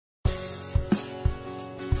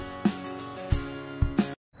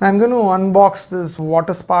I'm going to unbox this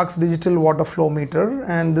Sparks Digital Water Flowmeter,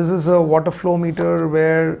 and this is a water flow meter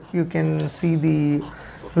where you can see the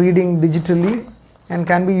reading digitally and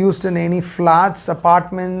can be used in any flats,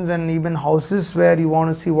 apartments and even houses where you want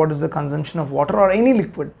to see what is the consumption of water or any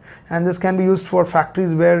liquid. And this can be used for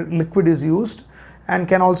factories where liquid is used and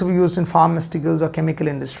can also be used in pharmaceuticals or chemical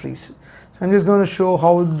industries. So I'm just going to show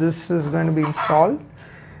how this is going to be installed.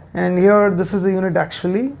 And here this is the unit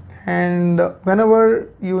actually, and whenever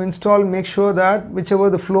you install, make sure that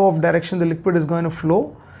whichever the flow of direction the liquid is going to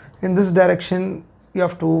flow in this direction, you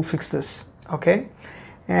have to fix this, okay?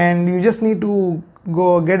 And you just need to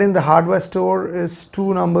go get in the hardware store is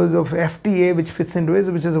 2 numbers of FTA which fits into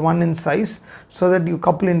it, which is 1 inch size, so that you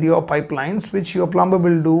couple into your pipelines, which your plumber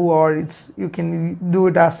will do, or you can do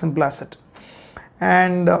it as simple as it.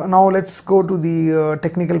 And now let's go to the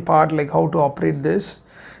technical part, like how to operate this.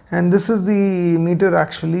 And this is the meter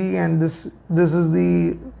actually, and this is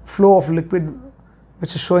the flow of liquid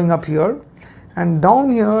which is showing up here. And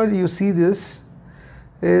down here you see this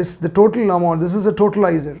is the total amount. This is a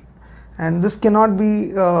totalizer, and this cannot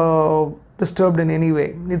be disturbed in any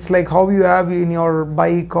way. It's like how you have in your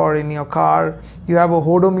bike or in your car, you have a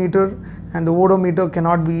Roto Meter, and the Roto Meter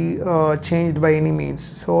cannot be changed by any means.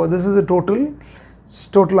 So this is a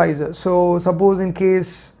totalizer. So suppose in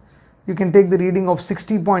case you can take the reading of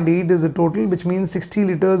 60.8 is the total, which means 60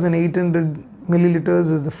 liters and 800 milliliters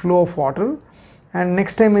is the flow of water. And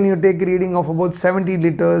next time when you take a reading of about 70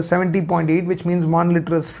 liters, 70.8, which means 1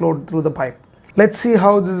 liter is flowed through the pipe. Let's see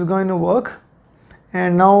how this is going to work.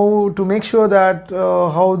 And now to make sure that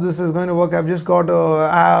how this is going to work, I've just got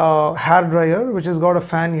a hair dryer which has got a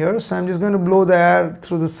fan here. So I'm just going to blow the air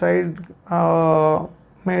through the side,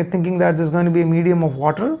 thinking that there's going to be a medium of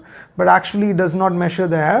water, but actually it does not measure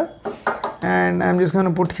the air. And I'm just going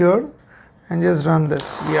to put here and just run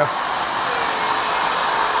this. Yeah.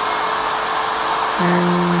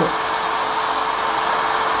 And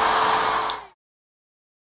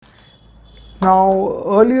now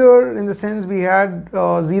earlier in the sense we had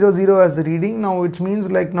 00 as the reading. Now which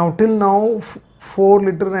means like now till now 4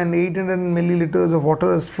 liter and 800 milliliters of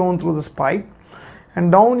water has flown through this pipe.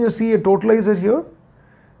 And down you see a totalizer here,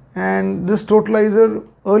 and this totalizer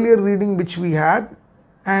earlier reading which we had,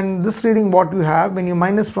 and this reading what you have, when you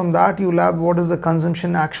minus from that, you will have what is the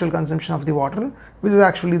consumption, actual consumption of the water, which is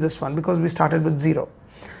actually this one, because we started with 0.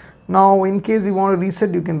 Now in case you want to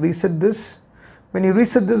reset, you can reset this. When you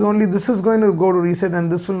reset this, only this is going to go to reset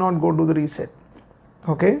and this will not go to the reset,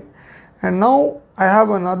 okay? And now I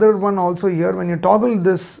have another one also here. When you toggle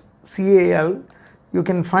this CAL, you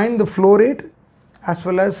can find the flow rate as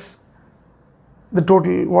well as the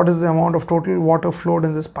total, what is the amount of total water flowed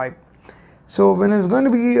in this pipe. So when it's going to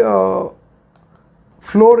be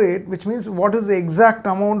flow rate, which means what is the exact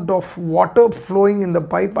amount of water flowing in the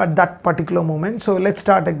pipe at that particular moment. So let's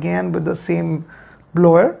start again with the same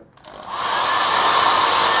blower.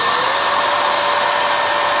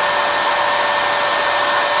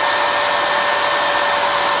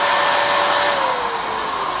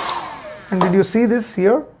 And did you see this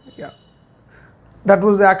here? Yeah. That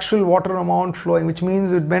was the actual water amount flowing, which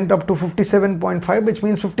means it went up to 57.5, which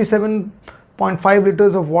means 57.5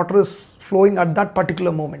 liters of water is flowing at that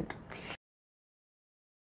particular moment.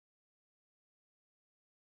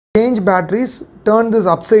 Change batteries, turn this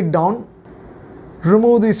upside down,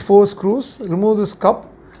 remove these 4 screws, remove this cup,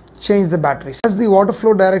 change the batteries. As the water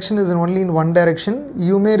flow direction is only in one direction,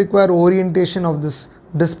 you may require orientation of this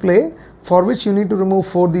display, for which you need to remove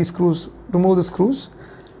the screws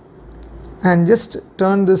and just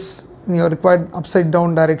turn this in your required upside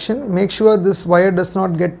down direction. Make sure this wire does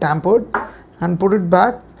not get tampered, and put it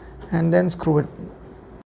back and then screw it.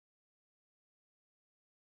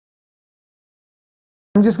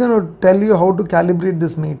 I'm just going to tell you how to calibrate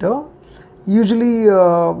this meter. Usually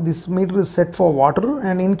this meter is set for water,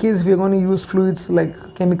 and in case if you're going to use fluids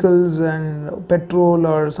like chemicals and petrol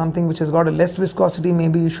or something which has got a less viscosity,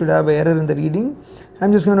 maybe you should have an error in the reading.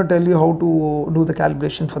 I'm just going to tell you how to do the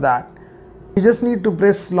calibration for that. You just need to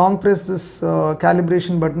long press this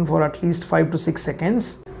calibration button for at least 5 to 6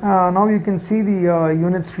 seconds. Now you can see the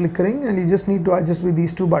units flickering, and you just need to adjust with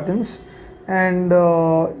these 2 buttons. And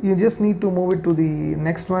you just need to move it to the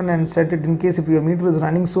next one and set it. In case if your meter is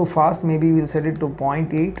running so fast, maybe we'll set it to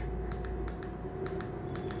 0.8.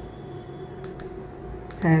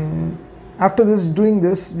 And after doing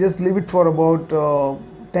this, just leave it for about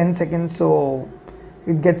 10 seconds so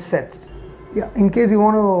it gets set. Yeah, in case you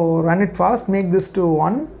want to run it fast, make this to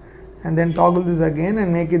 1 and then toggle this again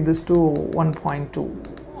and make it this to 1.2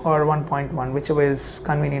 or 1.1, whichever is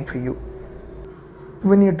convenient for you.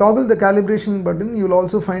 When you toggle the calibration button, you will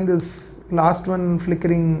also find this last one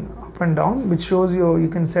flickering up and down, which shows you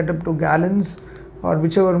can set up to gallons or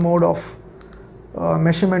whichever mode of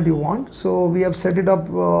measurement you want. So we have set it up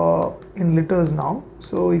in liters now,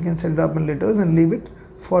 so you can set it up in liters and leave it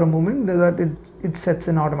for a moment so that it sets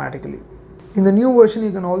in automatically. In the new version,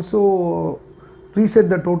 you can also reset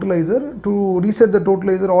the totalizer. To reset the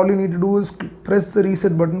totalizer, all you need to do is press the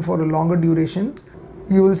reset button for a longer duration.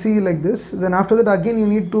 You will see like this. Then after that, again you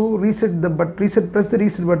need to press the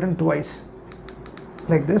reset button twice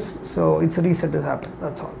like this, so its a reset has happened.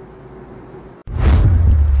 That's all.